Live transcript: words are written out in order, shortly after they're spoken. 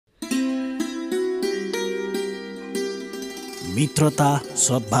मित्रता,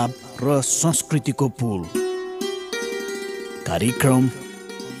 सद्भाव र संस्कृतिको पुल। कार्यक्रम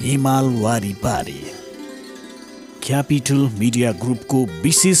हिमाल वारी पारी। क्यापिटल मिडिया ग्रुपको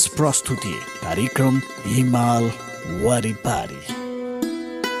विशेष प्रस्तुति कार्यक्रम हिमाल वारी पारी।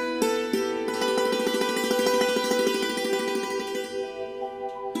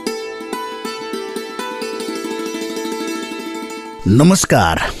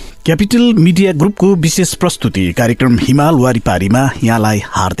 नमस्कार। क्यापिटल मिडिया ग्रुपको विशेष प्रस्तुति कार्यक्रम हिमाल वारी पारीमा यहाँलाई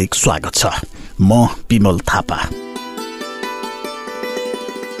हार्दिक स्वागत छ। म विमल थापा।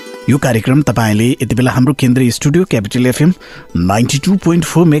 यो कार्यक्रम तपाईले यति बेला हाम्रो केन्द्रीय स्टुडियो क्यापिटल एफएम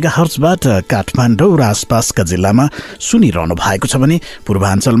 92.4 मेगाहर्जबाट काठमाडौँ र आसपासका जिल्लामा सुनिरहनु भएको छ भने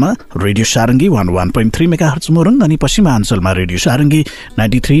पूर्वाञ्चलमा रेडियो सारङ्गी 101.3 मेगाहर्ज मोरङ अनि पश्चिमाञ्चलमा रेडियो सारङ्गी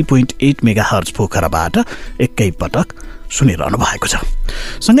 93.8 मेगाहर्ज पोखराबाट एकैपटक सुनिरहनु भएको छ।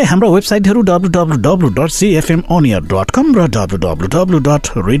 सँगै हाम्रो वेबसाइटहरू www.cfmoneair.com र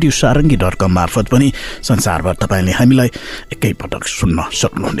www.radiosarangi.com मार्फत पनि संसारभर तपाईले हामीलाई एकैपटक सुन्न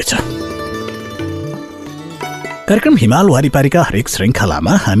सक्नुहुनेछ। कार्यक्रम हिमाल वारीपारीका हरेक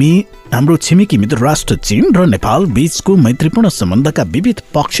श्रृङ्खलामा हामी हाम्रो छिमेकी मित्र राष्ट्र चीन र नेपाल बीचको मैत्रीपूर्ण सम्बन्धका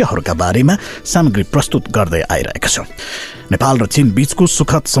विविध पक्षहरूका बारेमा सामग्री प्रस्तुत गर्दै आइरहेका छौं। नेपाल र चीन बीचको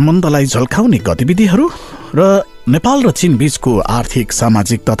सुखद सम्बन्धलाई झल्काउने गतिविधिहरू र नेपाल र चीन बीचको आर्थिक,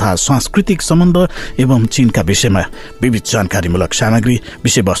 सामाजिक तथा सांस्कृतिक सम्बन्ध एवं चीनका विषयमा विविध जानकारीमूलक सामग्री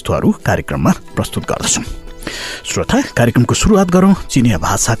विषयवस्तुहरू कार्यक्रममा प्रस्तुत गर्दछौं। श्रोता, कार्यक्रमको सुरुवात गरौं चीनिया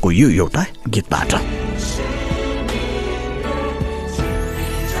भाषाको यो एउटा गीतबाट।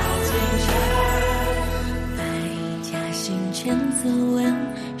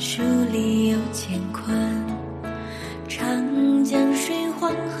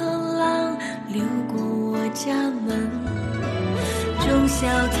家门忠孝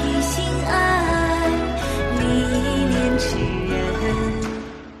悌心爱，礼廉耻仁，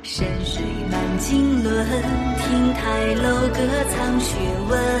山水满经纶，亭台楼阁藏学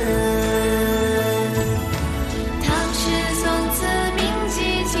问。唐诗宋词铭记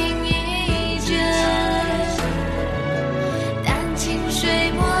情意真，丹青水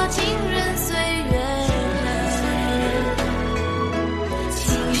墨浸润岁月，青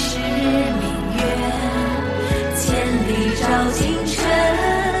史明月照京城，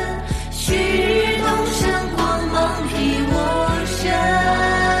旭日东升，光芒披我身。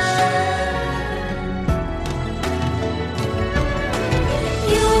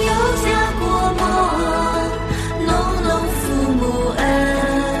悠悠家国梦，浓浓父母恩，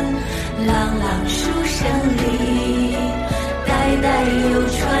朗朗书声里，代代有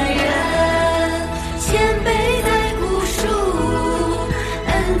传人。前辈在古树，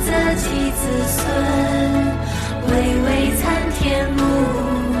恩泽及子孙。巍巍参天木，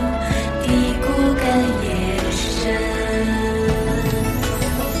地骨根也深。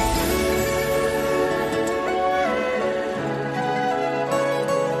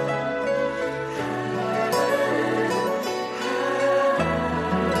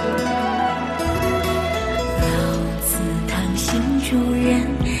老子堂行主人，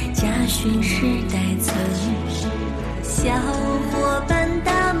家训世代存。小伙伴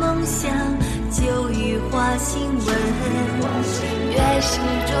大梦想，就与花新闻。月是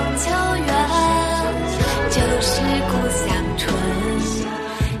中秋圆，就是故乡春。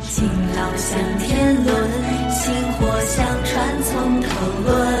敬老向天伦，薪火相传从头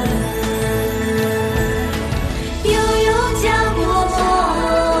论。悠悠家国梦，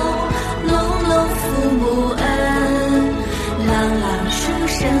浓浓父母恩，朗朗书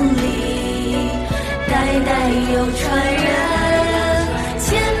声里，代代有传人。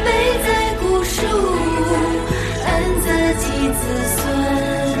子孙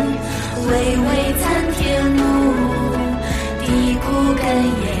巍巍参天木，地骨根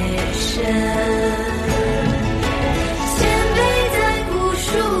也深。前辈在古树，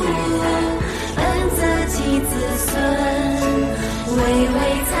恩泽及子孙，巍巍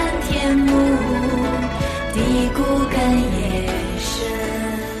参天木，地骨根也深。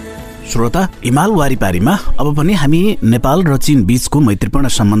श्रोता, हिमाल वारीपारीमा अब पनि हामी नेपाल र चीन बीचको मैत्रीपूर्ण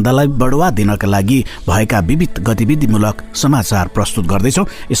सम्बन्धलाई बढावा दिनका लागि भएका विविध गतिविधिमूलक समाचार प्रस्तुत गर्दैछौं।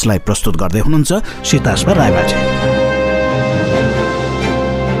 यसलाई प्रस्तुत गर्दै हुनुहुन्छ सीताश्वर रायमाझी।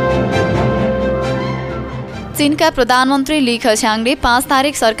 चीनका प्रधानमन्त्री ली खस्याङले 5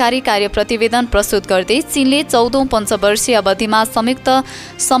 तारिक सरकारी कार्य प्रतिवेदन प्रस्तुत गर्दै चीनले 14औं पञ्चवर्षीय अवधिमा संयुक्त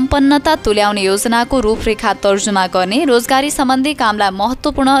सम्पन्नता तुल्याउने योजनाको रूपरेखा तर्जुमा गर्ने, रोजगारी सम्बन्धी कामलाई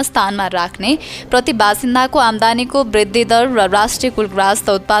महत्त्वपूर्ण स्थानमा राख्ने, प्रति बासिन्दाको आम्दानीको वृद्धि दर र राष्ट्रिय कुल ग्राहस्थ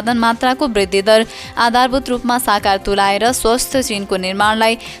उत्पादन मात्राको वृद्धि दर आधारभूत रूपमा साकार तुल्याएर स्वस्थ चीनको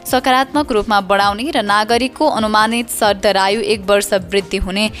निर्माणलाई सकारात्मक रूपमा बढाउने र नागरिकको अनुमानित सरदरायु 1 वर्ष वृद्धि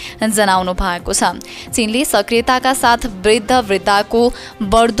हुने जनाउनु भएको छ। चीनले सक्रियताका साथ वृद्ध-वृद्धाको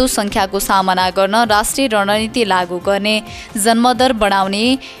बढ्दो संख्याको सामना गर्न राष्ट्रिय रणनीति लागू गर्ने, जन्मदर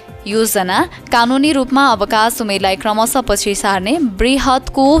बढाउने योजना, कानूनी रूपमा अवकाश उमेरलाई क्रमशः पछि सार्ने,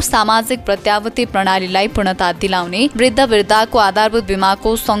 बृहतको सामाजिक प्रत्याभूति प्रणालीलाई पूर्णता दिलाउने, वृद्ध-वृद्धाको आधारभूत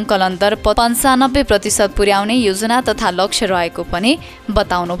बीमाको सङ्कलन दर 95% पुर्याउने योजना तथा लक्ष्य रहेको पनि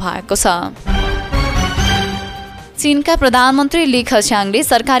बताउनु भएको छ। चीनका प्रधानमन्त्री ली खस्याङले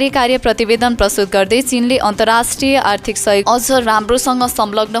सरकारी कार्य प्रतिवेदन प्रस्तुत गर्दै चीनले अन्तर्राष्ट्रिय आर्थिक सहयोग अझ राम्रोसँग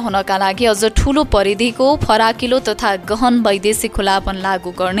संलग्न हुनका लागि अझ ठूलो परिधिको फराकिलो तथा गहन वैदेशिक खुलापन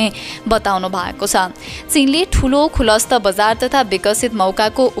लागू गर्ने बताउनु भएको छ। चीनले ठूलो खुलस्त बजार तथा विकसित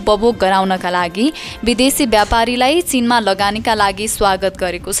मौकाको उपभोग गराउनका लागि विदेशी व्यापारीलाई चीनमा लगानीका लागि स्वागत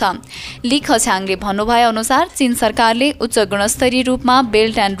गरेको छ। ली खस्याङले भन्नुभए अनुसार चीन सरकारले उच्च गुणस्तरीय रूपमा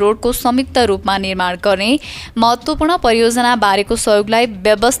बेल्ट एन्ड रोडको संयुक्त रूपमा निर्माण गर्ने, महत्त्वपूर्ण परियोजना बारेको सहयोगलाई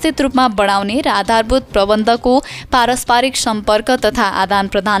व्यवस्थित रूपमा बढाउने र आधारभूत प्रबन्धको पारस्परिक सम्पर्क तथा आदान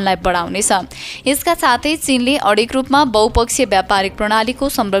प्रदानलाई बढाउनेछ। यसका साथै चीनले अडिग रूपमा बहुपक्षीय व्यापारिक प्रणालीको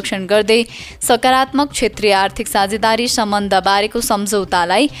संरक्षण गर्दै सकारात्मक क्षेत्रीय आर्थिक साझेदारी सम्बन्ध बारेको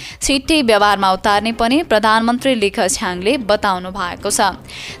सम्झौतालाई छिट्टै व्यवहारमा उतार्ने पनि प्रधानमन्त्री ली खस्याङले बताउनु भएको छ।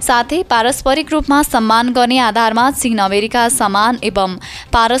 साथै पारस्परिक रूपमा सम्मान गर्ने आधारमा चीन अमेरिका समान एवं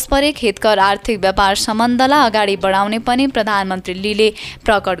पारस्परिक हितकर आर्थिक व्यापार सम्बन्धलाई अगाडि बढाउने पनि प्रधानमन्त्री लीले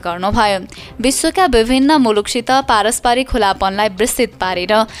प्रकट गर्नुभयो। विश्वका विभिन्न मुलुकसित पारस्परिक खुलापनलाई विस्तृत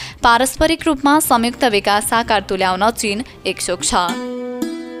पारेर पारस्परिक रूपमा संयुक्त विकास साकार तुल्याउन चीन इच्छुक छ।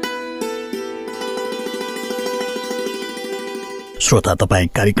 श्रोता,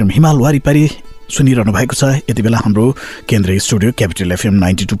 तपाईँ कार्यक्रम हिमाल वारिपारी सुनिरहनु भएको छ। यति बेला हाम्रो केन्द्रीय स्टुडियो क्यापिटल एफएम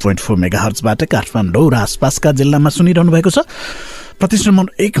 92.4 मेगाहर्जबाट काठमाडौँ र आसपासका जिल्लामा सुनिरहनु भएको छ। प्रदेश नम्बर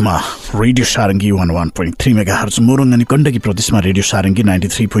 1 मा रेडियो सारङ्गी 101.3 मेगाहर्ज, मोरङ अनि गण्डकी प्रदेशमा रेडियो सारङ्गी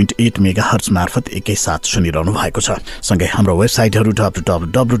 93.8 मेगाहर्ज मार्फत एकैसाथ सुनिरहनु भएको छ। सँगै हाम्रो वेबसाइटहरू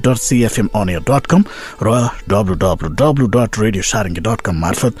www.cfmonair.com र www.radiosarangi.com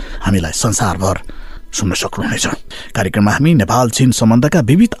मार्फत हामीलाई संसारभर सुन्न सक्नुहुनेछ। कार्यक्रममा हामी नेपाल चीन सम्बन्धका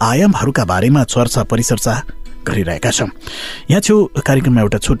विविध आयामहरूका बारेमा चर्चा परिचर्चा गरिरहेका छौँ। यहाँ छेउ कार्यक्रममा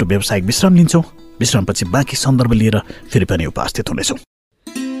एउटा छोटो व्यावसायिक विश्राम लिन्छौँ। विश्रामपछि बाँकी सन्दर्भ लिएर फेरि पनि उपस्थित हुनेछौँ।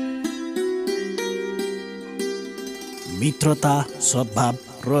 मित्रता, सद्भाव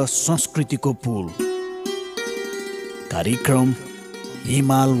र संस्कृतिको पुल, कार्यक्रम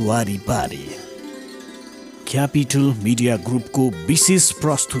हिमाल वारी पारी, क्यापिटल मिडिया ग्रुपको विशेष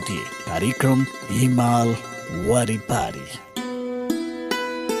प्रस्तुति कार्यक्रम हिमाल वारी पारी।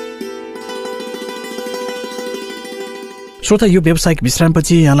 श्रोता, यो व्यावसायिक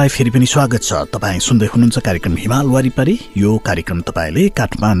विश्रामपछि यहाँलाई फेरि पनि स्वागत छ। तपाईँ सुन्दै हुनुहुन्छ कार्यक्रम हिमाल वारिपारी। यो कार्यक्रम तपाईँले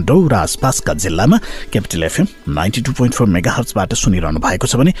काठमाडौँ र आसपासका जिल्लामा क्यापिटल एफएम 92.4 मेगाहर्जबाट सुनिरहनु भएको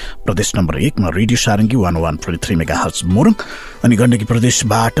छ भने प्रदेश नम्बर 1 मा रेडियो सारङ्गी 101.3 मेगाहर्ज मोरङ अनि गण्डकी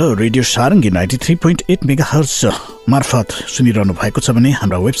प्रदेशबाट रेडियो सारङ्गी 93.8 मेगाहर्ज मार्फत सुनिरहनु भएको छ भने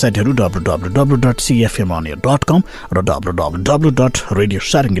हाम्रा वेबसाइटहरू www.cfmonair.com र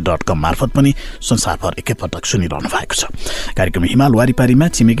www.radiosarangi.com मार्फत पनि संसारभर एकैपटक सुनिरहनु भएको छ। कार्यक्रम हिमाल वारिपारीमा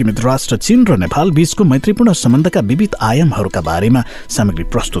छिमेकी मित्र राष्ट्र चीन र नेपाल बीचको मैत्रीपूर्ण सम्बन्धका विविध आयामहरूका बारेमा सामग्री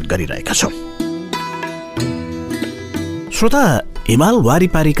प्रस्तुत गरिरहेका छौँ। श्रोता, हिमाल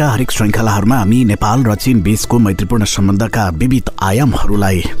वारिपारीका हरेक श्रृङ्खलाहरूमा हामी नेपाल र चीन बीचको मैत्रीपूर्ण सम्बन्धका विविध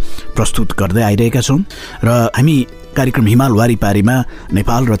आयामहरूलाई प्रस्तुत गर्दै आइरहेका छौँ र हामी कार्यक्रम हिमाल वारिपारीमा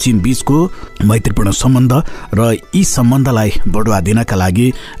नेपाल र चीन बीचको मैत्रीपूर्ण सम्बन्ध र यी सम्बन्धलाई बढुवा दिनका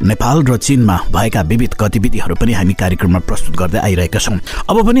लागि नेपाल र चीनमा भएका विविध गतिविधिहरू पनि हामी कार्यक्रममा प्रस्तुत गर्दै आइरहेका छौँ।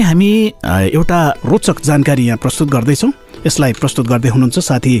 अब पनि हामी एउटा रोचक जानकारी यहाँ प्रस्तुत गर्दैछौँ। यसलाई प्रस्तुत गर्दै हुनुहुन्छ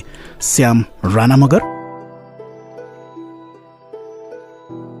साथी श्याम राणा मगर।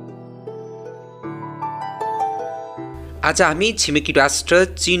 आज हामी छिमेकी राष्ट्र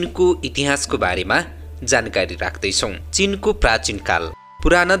चीनको इतिहासको बारेमा जानकारी राख्दैछौँ। चीनको प्राचीन काल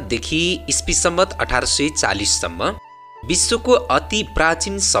पुराणदेखि इस्वी सम्वत 1840 सम्म विश्वको अति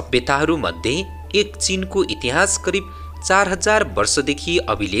प्राचीन सभ्यताहरू मध्ये एक चीनको इतिहास करिब 4000 वर्षदेखि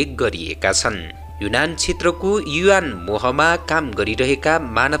अभिलेख गरिएका छन्। युनान क्षेत्रको युआन मोहमा काम गरिरहेका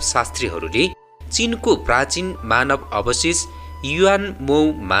मानवशास्त्रीहरूले चीनको प्राचीन मानव अवशेष युआन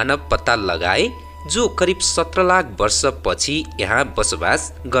मोह मानव पत्ता लगाए। जो करिब 17 लाख वर्षपछि यहाँ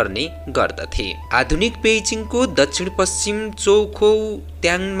बसोबास गर्ने गर्दथे। आधुनिक पेइचिङको दक्षिण पश्चिम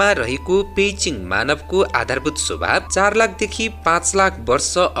चौखौत्याङमा रहेको पेइचिङ मानवको आधारभूत स्वभाव 4 लाखदेखि 5 लाख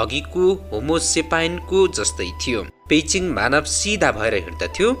वर्ष अघिको होमोसेपाइनको जस्तै थियो। पेइचिङ मानव सिधा भएर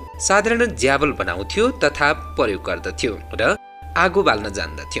हिँड्दथ्यो, साधारण ज्यावल बनाउँथ्यो तथा प्रयोग गर्दथ्यो र आगो बाल्न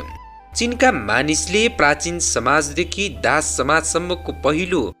जान्दथ्यो। चीनका मानिसले प्राचीन समाजदेखि दास समाजसम्मको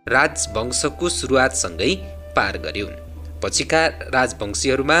पहिलो राजवंशको सुरुवातसँगै पार गर्यो। पछिका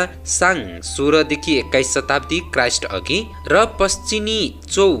राजवंशीहरूमा साङ 16 देखि 21 शताब्दी क्राइस्ट अघि र पश्चिमी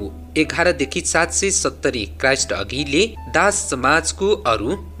चौ 11 देखि 770 क्राइस्ट अघिले दास समाजको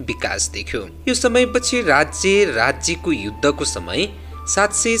अरू विकास देख्यो। यो समयपछि राज्यको युद्धको समय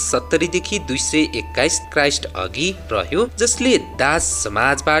 770 देखि 221 क्राइस्ट अघि रह्यो, जसले दास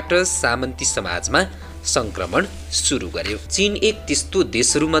समाजबाट सामन्ती समाजमा संक्रमण सुरु गर्यो। चीन एक त्यस्तो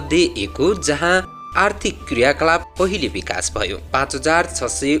देशहरूमध्ये एक हो जहाँ आर्थिक क्रियाकलाप पहिले विकास भयो।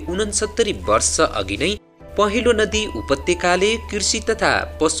 5669 वर्ष अघि नै पहिलो नदी उपत्यकाले कृषि तथा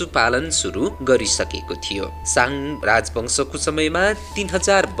पशुपालन सुरु गरिसकेको थियो। साङ राजवंशको समयमा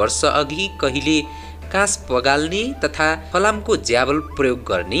 3000 वर्ष अघि कहिले काँस पगाल्ने तथा फलामको ज्यावल प्रयोग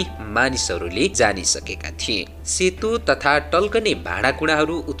गर्ने मानिसहरूले जानिसकेका थिए। सेतो तथा टल्कने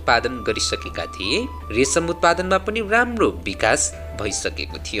भाँडाकुँडाहरू उत्पादन गरिसकेका थिए। रेशम उत्पादनमा पनि राम्रो विकास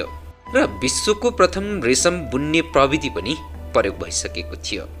भइसकेको थियो र विश्वको प्रथम रेशम बुन्ने प्रविधि पनि प्रयोग भइसकेको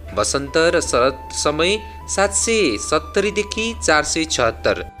थियो। वसन्त र शरद समय 770 देखि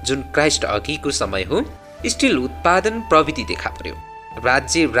 476 जुन क्राइस्ट अघिको समय हो, स्टिल उत्पादन प्रविधि देखा पर्यो।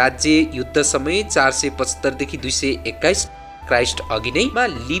 राज्य युद्ध समय 475 देखि 221 क्राइस्ट अघि नै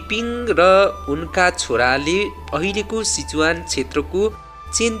लिपिङ र उनका छोराले अहिलेको सिचुआन क्षेत्रको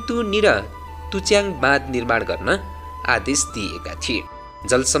चेन्तुनी र तुच्याङ बाँध निर्माण गर्न आदेश दिएका थिए।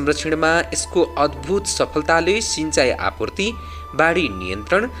 जल संरक्षणमा यसको अद्भुत सफलताले सिंचाई आपूर्ति, बाढी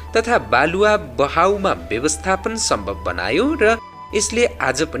नियन्त्रण तथा बालुवा बहाउमा व्यवस्थापन सम्भव बनायो र यसले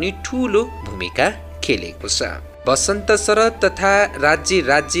आज पनि ठूलो भूमिका खेलेको छ। वसन्त शरद तथा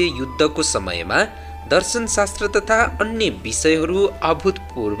राज्य युद्धको समयमा दर्शनशास्त्र तथा अन्य विषयहरू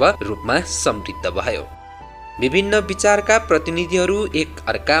अभूतपूर्व रूपमा समृद्ध भयो। विभिन्न विचारका प्रतिनिधिहरू एक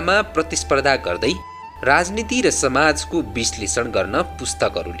अर्कामा प्रतिस्पर्धा गर्दै राजनीति र समाजको विश्लेषण गर्न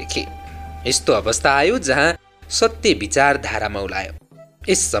पुस्तकहरू लेखे। यस्तो अवस्था आयो जहाँ सत्य विचारधारा मौलायो।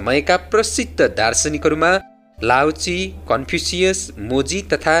 यस समयका प्रसिद्ध दार्शनिकहरूमा लाओची, कन्फ्युसियस, मोजी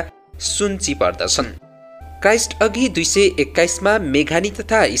तथा सुन्ची पर्दछन्। क्राइस्ट अघि 221 मेघानी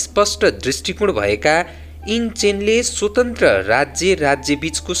तथा स्पष्ट दृष्टिकोण भएका यिन चेनले स्वतन्त्र राज्य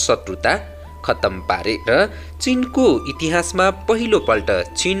बीचको शत्रुता खत्तम पारे र चीनको इतिहासमा पहिलो पल्ट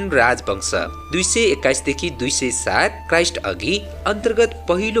चीन राजवंश 221 देखि 207 क्राइस्ट अघि अन्तर्गत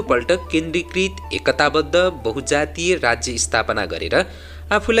पहिलो पल्ट केन्द्रीकृत एकताबद्ध बहुजातीय राज्य स्थापना गरेर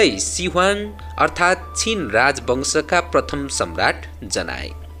आफूलाई सिहुआङ अर्थात् चीन राजवंशका प्रथम सम्राट जनाए।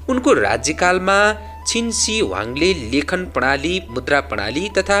 उनको राज्यकालमा छिन सी हुआङले लेखन प्रणाली, मुद्रा प्रणाली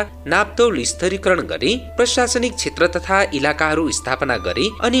तथा नापतौल स्तरीकरण गरे, प्रशासनिक क्षेत्र तथा इलाकाहरू स्थापना गरे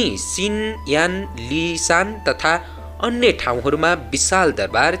अनि सिन, यान, लिसान तथा अन्य ठाउँहरूमा विशाल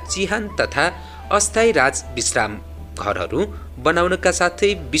दरबार, चिहान तथा अस्थायी राज विश्राम घरहरू बनाउनका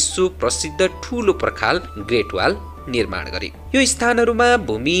साथै विश्व प्रसिद्ध ठूलो पर्खाल ग्रेट वाल निर्माण गरे। यो स्थानहरूमा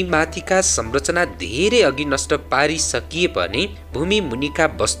भूमि माथिका संरचना धेरै अघि नष्ट पारिसकिए पनि भूमि मुनिका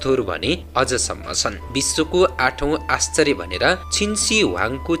वस्तुहरू भने अझसम्म छन्। विश्वको 8औं आश्चर्य भनेर छिन्सी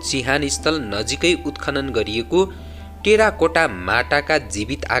हुआङको चिहान स्थल नजिकै उत्खनन गरिएको टेराकोटा माटाका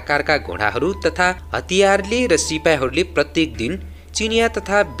जीवित आकारका घोडाहरू तथा हतियारले र सिपाहीहरूले प्रत्येक दिन चिनिया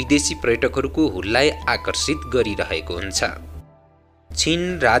तथा विदेशी पर्यटकहरूको हुललाई आकर्षित गरिरहेको हुन्छ। छिन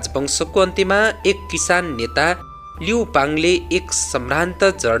राजवंशको अन्त्यमा एक किसान नेता लिउ पाङले एक सम्भ्रान्त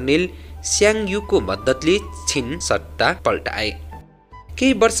जर्नेल स्याङयुको मद्दतले छिन सत्ता पल्टाए।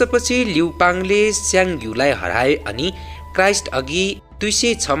 केही वर्षपछि लिउ पाङले स्याङयुलाई हराए अनि क्राइस्ट अघि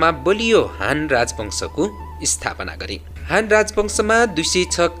 206 बलियो हान राजवंशको स्थापना गरे। हान राजवंशमा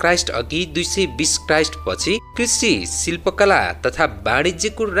 206 क्राइस्ट अघि 220 क्राइस्ट पछि कृषि, शिल्पकला तथा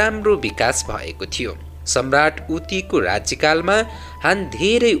वाणिज्यको राम्रो विकास भएको थियो। सम्राट उतीको राज्यकालमा हान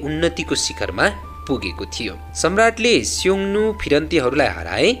धेरै उन्नतिको शिखरमा पुगेको थियो। सम्राटले स्योङनु फिरन्तीहरूलाई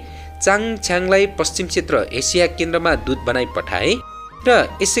हराए, चाङ छ्याङलाई पश्चिम क्षेत्र एसिया केन्द्रमा दूत बनाई पठाए र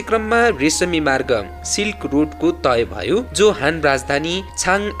यसै क्रममा रेशमी मार्ग सिल्क रोडको तय भयो, जो हान राजधानी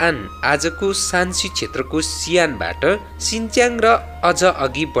छाङआन आजको सान्सी क्षेत्रको सियानबाट सिन्च्याङ र अझ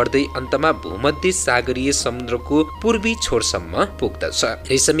अघि बढ्दै अन्तमा भूमध्य सागरीय समुद्रको पूर्वी छोरसम्म पुग्दछ।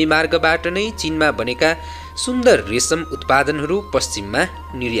 रेशमी मार्गबाट नै चीनमा बनेका सुन्दर रेशम उत्पादनहरू पश्चिममा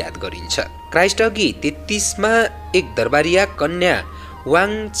निर्यात गरिन्छ। क्राइस्ट अघि 33मा एक दरबारिया कन्या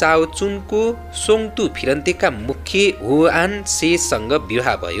वाङ चाओचुनको सोङतु फिरन्तेका मुख्य हुआन सेसँग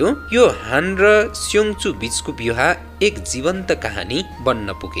विवाह भयो। यो हान र स्योङचु बीचको विवाह एक जीवन्त कहानी बन्न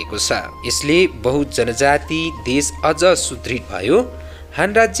पुगेको छ। यसले बहु जनजाति देश अझ सुदृढ भयो। हान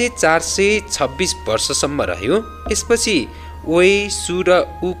राज्य 426 वर्षसम्म रह्यो। यसपछि ओइ, सु र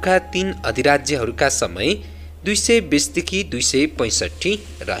उका 3 अधिराज्यहरूका समय 220 देखि 265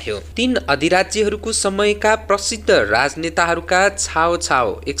 रह्यो। 3 अधिराज्यहरूको समयका प्रसिद्ध राजनेताहरूका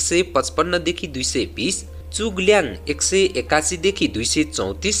छाओ 155 देखि 220, चुगल्याङ 181 देखि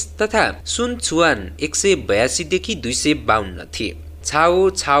 234 तथा सुन छुआन 182 देखि 252 थिए।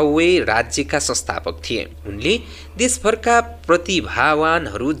 छाओवे राज्यका संस्थापक थिए। उनले देशभरका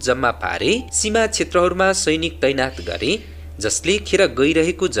प्रतिभावानहरू जम्मा पारे, सीमा क्षेत्रहरूमा सैनिक तैनात गरे, जसले खेर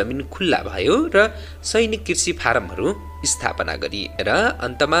गइरहेको जमिन खुल्ला भयो र सैनिक कृषि फारमहरू स्थापना गरी र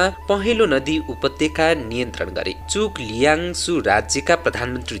अन्तमा पहेँलो नदी उपत्यका नियन्त्रण गरे। चुक लियाङसु राज्यका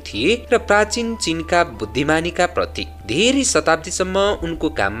प्रधानमन्त्री थिए र प्राचीन चीनका बुद्धिमानीका प्रतीक। धेरै शताब्दीसम्म उनको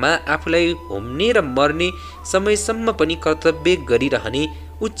काममा आफूलाई होम्ने र मर्ने समयसम्म पनि कर्तव्य गरिरहने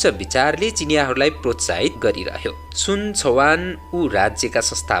उच्च विचारले चिनियाहरूलाई प्रोत्साहित गरिरह्यो। सुन छवान ऊ राज्यका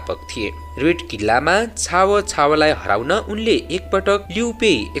संस्थापक थिए। रेड किल्लामा छावलाई हराउन उनले एकपटक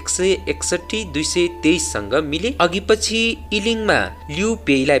लिउपे 161-223 सँग मिले। अघिपछि इलिङमा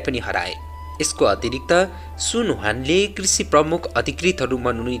लिउपेलाई पनि हराए। यसको अतिरिक्त सुन हुआनले कृषि प्रमुख अधिकृतहरू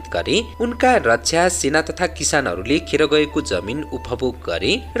मनोनित गरे। उनका रक्षा सेना तथा किसानहरूले खेर गएको जमिन उपभोग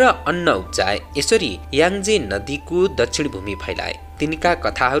गरे र अन्न उब्जाए। यसरी याङजे नदीको दक्षिण भूमि फैलाए। तिनका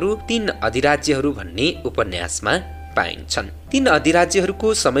कथाहरू 3 अधिराज्यहरू भन्ने उपन्यासमा पाइन्छन्। 3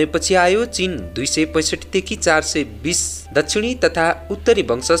 अधिराज्यहरूको समयपछि आयो चीन 265 देखि 420, दक्षिणी तथा उत्तरी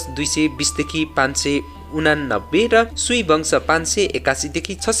वंश 220 देखि 589 र सुई वंश 581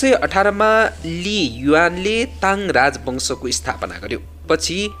 देखि 618 मा ली युआनले ताङ राजवंशको स्थापना गर्यो।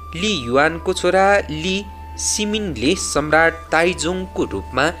 पछि ली युआनको छोरा ली सिमिनले सम्राट ताइजोङको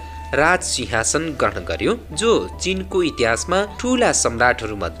रूपमा राज सिंहासन ग्रहण गर्यो, जो चीनको इतिहासमा ठूला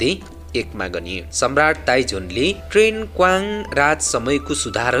सम्राटहरू मध्ये एकमा गनियो। सम्राट ताइजोनले ट्रेन क्वाङ राज समयको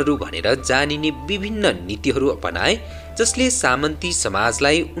सुधारहरू भनेर जानिने विभिन्न नीतिहरू अपनाए, जसले सामन्ती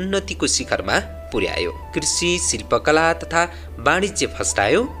समाजलाई उन्नतिको शिखरमा पुर्यायो। कृषि, शिल्पकला तथा वाणिज्य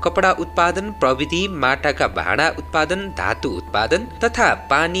फस्टायो। कपडा उत्पादन, प्रविधि, माटाका भाँडा उत्पादन, धातु उत्पादन तथा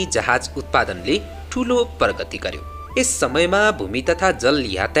पानी जहाज उत्पादनले ठूलो प्रगति गर्यो। यस समयमा भूमि तथा जल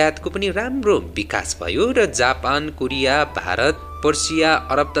यातायातको पनि राम्रो विकास भयो र जापान, कोरिया, भारत, पर्सिया,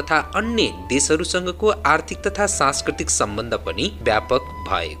 अरब तथा अन्य देशहरूसँगको आर्थिक तथा सांस्कृतिक सम्बन्ध पनि व्यापक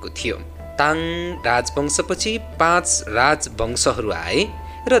भएको थियो। ताङ राजवंशपछि 5 राजवंशहरू आए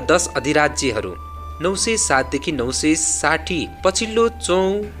र 10 अधिराज्यहरू। 907 देखि 960 पछिल्लो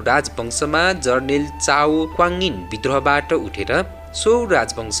चौँ राजवंशमा जर्नेल चाओ क्वाङ्गिन विद्रोहबाट उठेर सो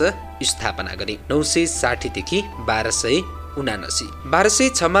राजवंश स्थापना गरे। 960 देखि 1279।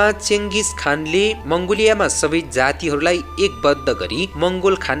 1206 मा चेङ्गिस खानले मङ्गोलियामा सबै जातिहरूलाई एकबद्ध गरी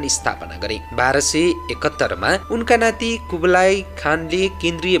मङ्गोल खान स्थापना गरे। 1271 मा उनका नाति कुबलाई खानले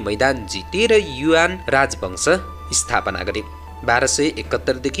केन्द्रीय मैदान जिते र युआन राजवंश स्थापना गरे।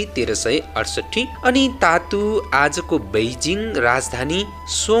 1271 देखि 1368 अनि तातु आजको बेइजिङ राजधानी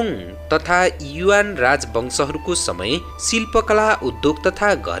सोङ तथा युआन राजवंशहरूको समय शिल्पकला, उद्योग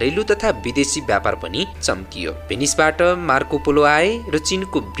तथा घरेलु तथा विदेशी व्यापार पनि चम्कियो। भेनिसबाट मार्को पोलो आए र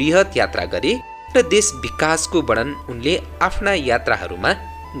चीनको बृहत यात्रा गरे र देश विकासको वर्णन उनले आफ्ना यात्राहरूमा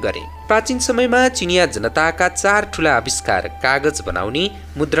गरे। प्राचीन समयमा चिनिया जनताका 4 ठूला आविष्कार कागज बनाउने,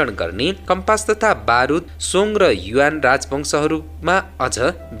 मुद्रण गर्ने, कम्पास तथा बारुद सोङ र युआन राजवंशहरूमा अझ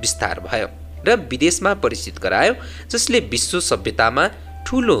विस्तार भयो र विदेशमा परिचित गरायो, जसले विश्व सभ्यतामा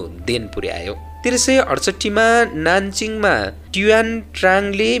ठूलो देन पुर्यायो। 1368 मा नानचिङमा ट्युआन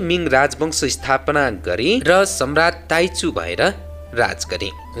ट्राङले मिङ राजवंश स्थापना गरे र सम्राट ताइचु भएर राज गरे।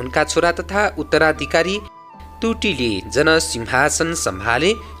 उनका छोरा तथा उत्तराधिकारी तुटीले जनसिंहासन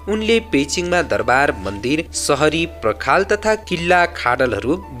सम्हाले। उनले पेइचिङमा दरबार, मन्दिर, सहरी प्रखाल तथा किल्ला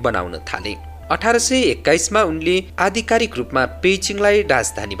खाडलहरू बनाउन थाले। 1821 मा उनले आधिकारिक रूपमा पेइचिङलाई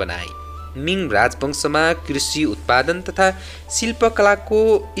राजधानी बनाए। मिङ राजवंशमा कृषि उत्पादन तथा शिल्पकलाको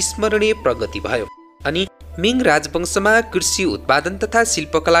स्मरणीय प्रगति भयो अनि मिङ राजवंशमा कृषि उत्पादन तथा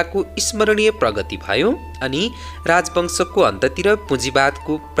शिल्पकलाको स्मरणीय प्रगति भयो अनि राजवंशको अन्ततिर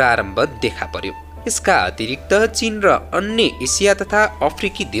पुँजीवादको प्रारम्भ देखा पर्यो। यसका अतिरिक्त चीन र अन्य एसिया तथा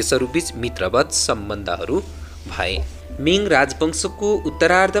अफ्रिकी देशहरूबीच मित्रवत सम्बन्धहरू भए। मिङ राजवंशको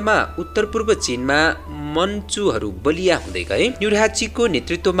उत्तरार्धमा उत्तर पूर्व चीनमा मन्चुहरू बलिया हुँदै गए। न्युराचीको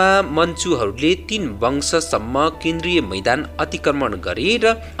नेतृत्वमा मन्चुहरूले 3 वंशसम्म केन्द्रीय मैदान अतिक्रमण गरे र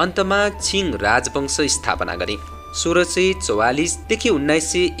अन्तमा छिङ राजवंश स्थापना गरे। 1644 देखि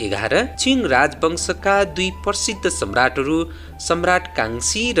 1911 छिङ राजवंशका 2 प्रसिद्ध सम्राटहरू सम्राट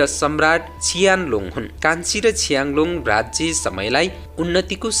काङ्सी र सम्राट छियानलोङ हुन्। काङ्सी र छियाङलोङ राज्य समयलाई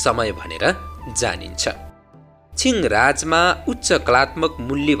उन्नतिको समय भनेर जानिन्छ। छिङ राजमा उच्च कलात्मक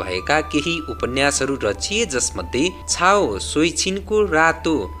मूल्य भएका केही उपन्यासहरू रचिए, जसमध्ये छाओ सोइछिनको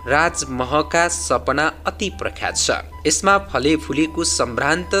रातो राजमहलका सपना अति प्रख्यात छ। यसमा फले फुलेको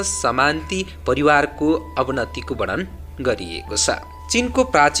सम्भ्रान्त समान्ती परिवारको अवनतिको वर्णन गरिएको छ। चीनको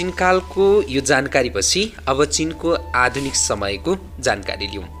प्राचीन कालको यो जानकारीपछि अब चीनको आधुनिक समयको जानकारी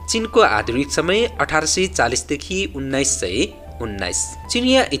लिउँ। चीनको आधुनिक समय 1840 देखि 1919।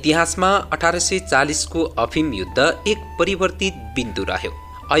 चिनिया इतिहासमा 1840 को अफिम युद्ध एक परिवर्तित बिन्दु रह्यो।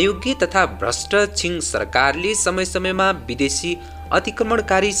 अयोग्य तथा भ्रष्ट छिङ सरकारले समय समयमा विदेशी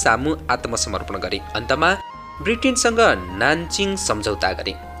अतिक्रमणकारी सामु आत्मसमर्पण गरे। अन्तमा ब्रिटेनसँग नानचिङ सम्झौता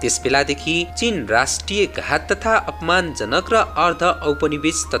गरे। त्यसबेलादेखि चीन राष्ट्रिय घात तथा अपमानजनक र अर्ध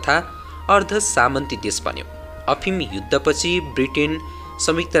औपनिवेश तथा अर्ध सामन्ती देश बन्यो। अफिम युद्धपछि ब्रिटेन,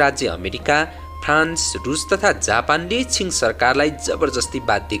 संयुक्त राज्य अमेरिका, फ्रान्स, रुस तथा जापानले छिङ सरकारलाई जबरजस्ती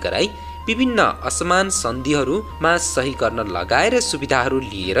बाध्य गराई विभिन्न असमान सन्धिहरूमा सही गर्न लगाएर सुविधाहरू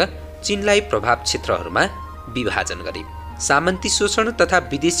लिएर चीनलाई प्रभाव क्षेत्रहरूमा विभाजन गरे। सामन्ती शोषण तथा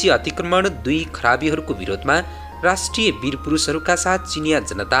विदेशी अतिक्रमण दुई खराबीहरूको विरोधमा राष्ट्रिय वीर पुरुषहरूका साथ चिनिया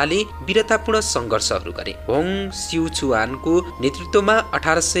जनताले वीरतापूर्ण सङ्घर्षहरू गरे। होङ सिउचुआनको नेतृत्वमा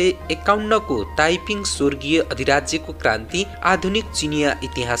 1851 को ताइपिङ स्वर्गीय अधिराज्यको क्रान्ति आधुनिक चिनिया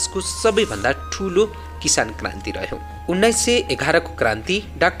इतिहासको सबैभन्दा ठूलो किसान क्रान्ति रह्यो। 1911 को क्रान्ति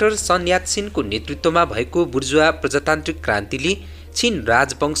डाक्टर सन यात्सेनको नेतृत्वमा भएको बुर्जुवा प्रजातान्त्रिक क्रान्तिले चीन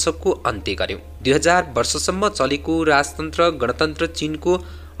राजवंशको अन्त्य गर्यो। 2000 वर्षसम्म चलेको राजतन्त्र गणतन्त्र चीनको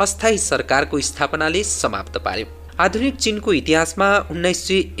अस्थायी सरकारको स्थापनाले समाप्त पार्यो। आधुनिक चीनको इतिहासमा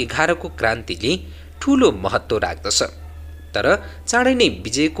 1911 को क्रान्तिले ठूलो महत्त्व राख्दछ। तर चाँडै नै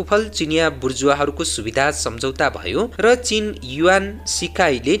विजयको फल चिनिया बुर्जुवाहरूको सुविधा सम्झौता भयो र चीन युआन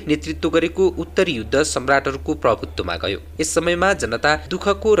सिकाईले नेतृत्व गरेको उत्तरी युद्ध सम्राटहरूको प्रभुत्वमा गयो। यस समयमा जनता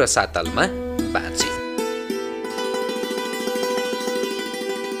दुःखको रसातलमा बाँचे।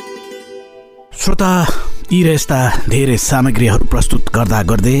 श्रोता, यी र यस्ता धेरै सामग्रीहरू प्रस्तुत गर्दा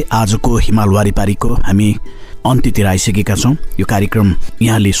गर्दै आजको हिमाल वारिपारीको हामी अन्त्यतिर आइसकेका छौँ। यो कार्यक्रम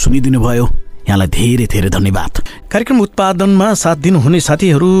यहाँले सुनिदिनु भयो, यहाँलाई धेरै धेरै धन्यवाद। कार्यक्रम उत्पादनमा साथ दिनुहुने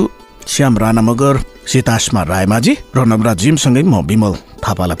साथीहरू श्याम राणा मगर, सीतास्मा रायमाझी र नम्रा जिमसँगै म विमल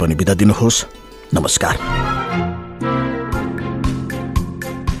थापालाई पनि बिदा दिनुहोस्। नमस्कार।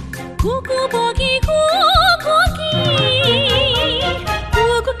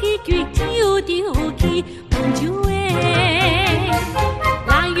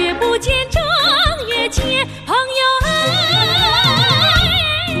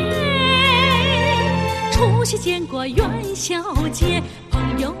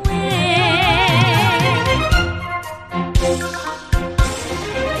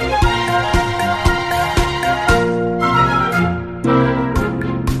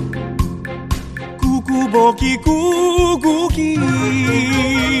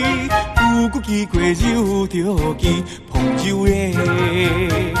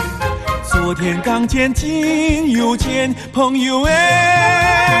昨天刚见，今又见，朋友哎，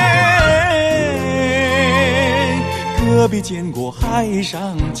隔壁见过，海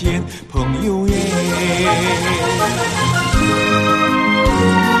上见，朋友哎。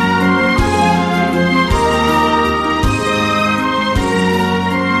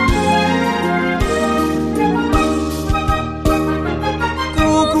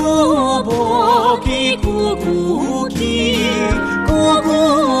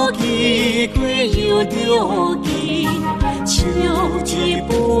丢给秋季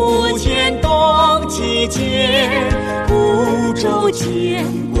不见，冬季见，孤舟见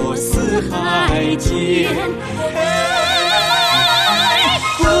过四海间。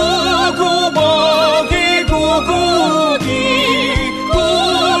咕咕啵给咕咕给，咕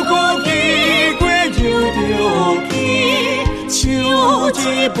咕给归又丢给秋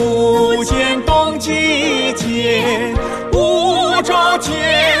季不见。